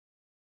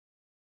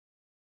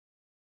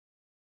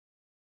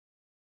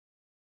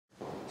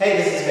Hey,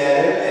 this is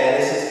Manu,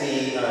 and this is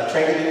the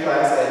Tranky Doo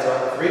class that I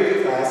taught, the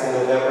 3-week class in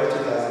November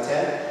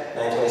 2010,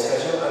 920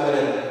 special. I'm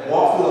going to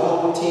walk through the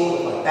whole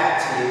routine with my back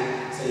to you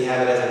so you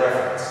have it as a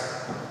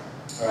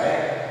reference.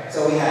 Alright?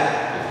 So we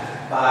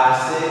have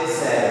 5, 6,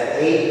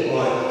 7, 8,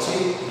 1,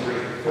 2,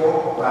 3,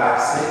 4,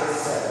 5, 6,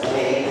 7,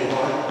 8,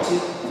 1, 2,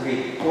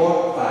 3,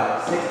 4,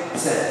 5,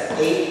 6, 7,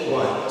 8,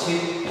 1, 2,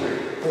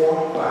 3,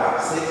 4, 5,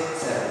 6,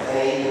 7,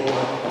 8,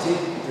 1, 2,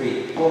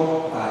 3,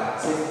 4, 5,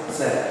 6,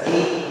 7,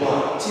 8,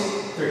 1,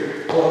 2,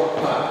 3,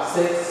 4, 5,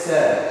 6,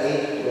 7,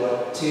 8,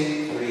 1,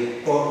 2, 3,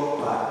 4,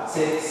 5,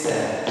 6,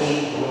 7,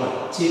 8,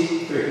 1,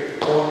 2, 3,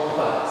 4,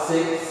 5,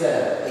 6,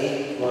 7,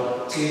 8,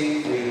 1,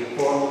 2, 3,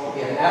 4.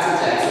 We have an after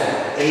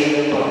jack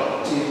 8,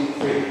 1, 2,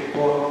 3,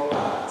 4,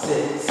 5,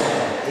 6,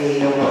 7,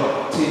 8,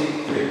 1, 2,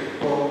 3,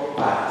 4,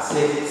 5,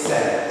 6,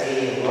 7,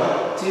 8,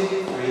 1, 2,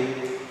 3,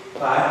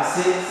 5,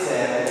 6,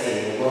 7,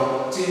 8,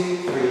 1, 2,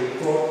 3,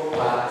 4,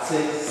 5,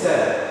 6,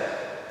 7.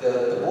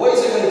 The boys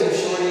are going to do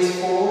shorties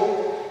forward.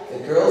 The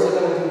girls are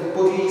going to do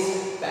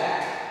boogies back.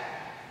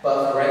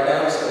 But for right now,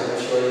 I'm just going to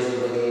do shorties and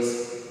boogies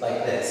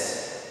like this.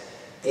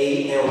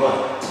 8 and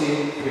 1,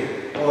 2,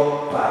 3,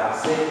 4, 5,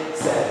 6,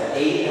 7,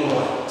 8 and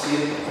 1, 2,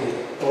 3,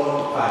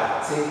 4,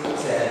 5, 6,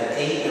 7,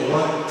 8 and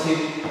 1, 2,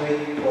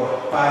 3,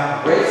 4,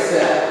 5. Break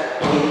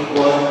step. 8,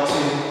 1,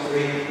 2,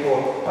 3,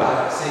 4,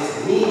 5,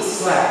 6. Knees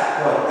slap.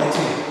 1 and 2,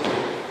 3,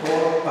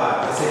 4,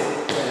 5, and 6,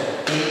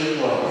 7,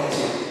 8, 1 and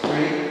 2,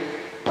 3,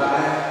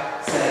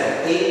 5,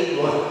 7, 8,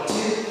 1, 2,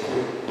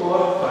 3, 4,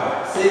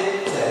 5,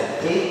 6,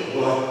 7, 8,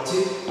 1,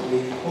 2,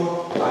 3,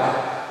 4,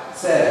 5,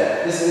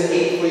 7. This is an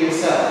 8 for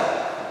yourself.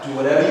 Do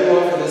whatever you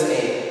want for this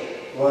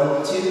 8.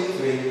 1, 2,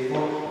 3,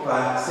 4,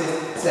 5,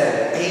 6,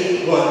 7,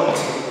 8, 1,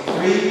 2,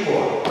 3,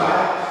 4,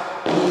 5.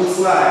 Knee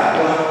slide.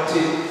 1, 2,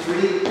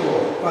 3,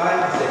 4,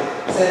 5,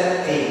 6,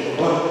 7, 8,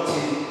 1,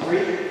 2,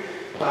 3,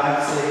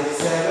 5, 6,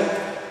 7,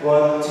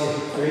 1, 2,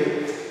 3,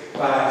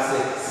 5,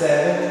 6,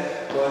 7,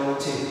 1,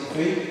 2,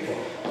 3, 4,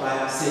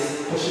 5,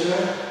 6. Push it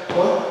around.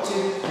 1,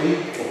 2, 3,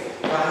 4,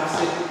 5,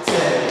 6,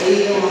 7,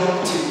 8,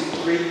 1, 2,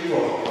 3,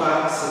 4,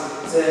 5,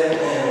 6, 7,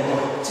 and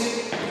 1, 2,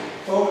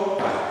 4,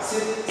 5,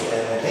 6,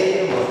 7,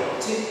 8, 1,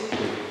 2,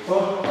 3,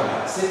 4,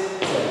 5, 6,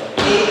 7,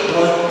 8,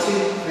 1, 2,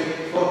 3,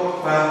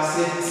 4, 5,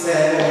 6,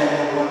 7,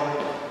 and 1,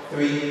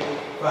 3,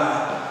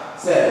 5,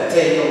 7.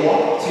 Take a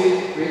walk.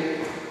 2, 3,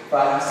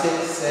 5,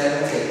 6,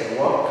 7. Take a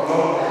walk. Come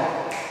on back.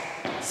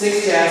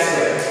 6 jazz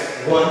squares.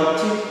 1,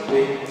 2,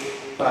 3,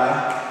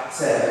 5,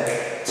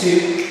 7, 2,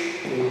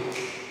 3,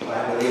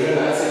 5. Believe it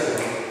or not, 6 of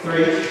them.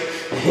 3,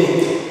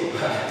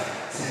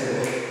 5,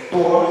 7,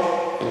 4,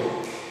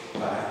 3,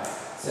 5,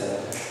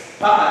 7,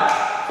 5,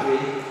 3,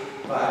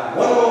 5.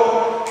 One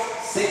more.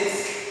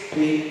 6,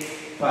 3,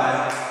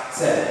 5,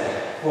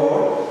 7.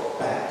 Forward,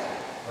 back,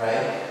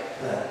 right,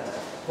 left.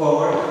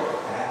 Forward,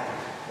 back,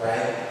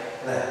 right,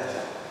 left.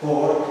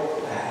 Forward,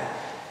 back,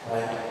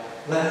 right,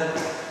 left.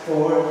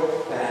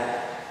 Forward,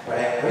 back,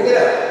 right. Bring it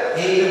up.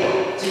 8,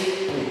 1, 2,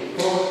 3,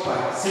 4,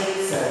 5,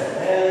 6, 7,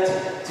 and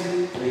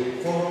 2,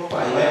 3, 4,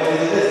 5. You might want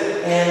to do this.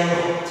 And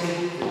 1,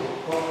 2, 3,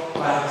 4,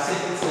 5,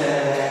 6, 7,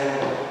 and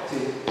 1, 2,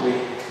 3,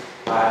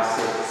 5,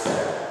 6, 7.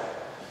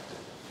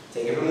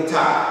 Take it from the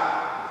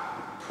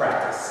top.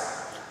 Practice.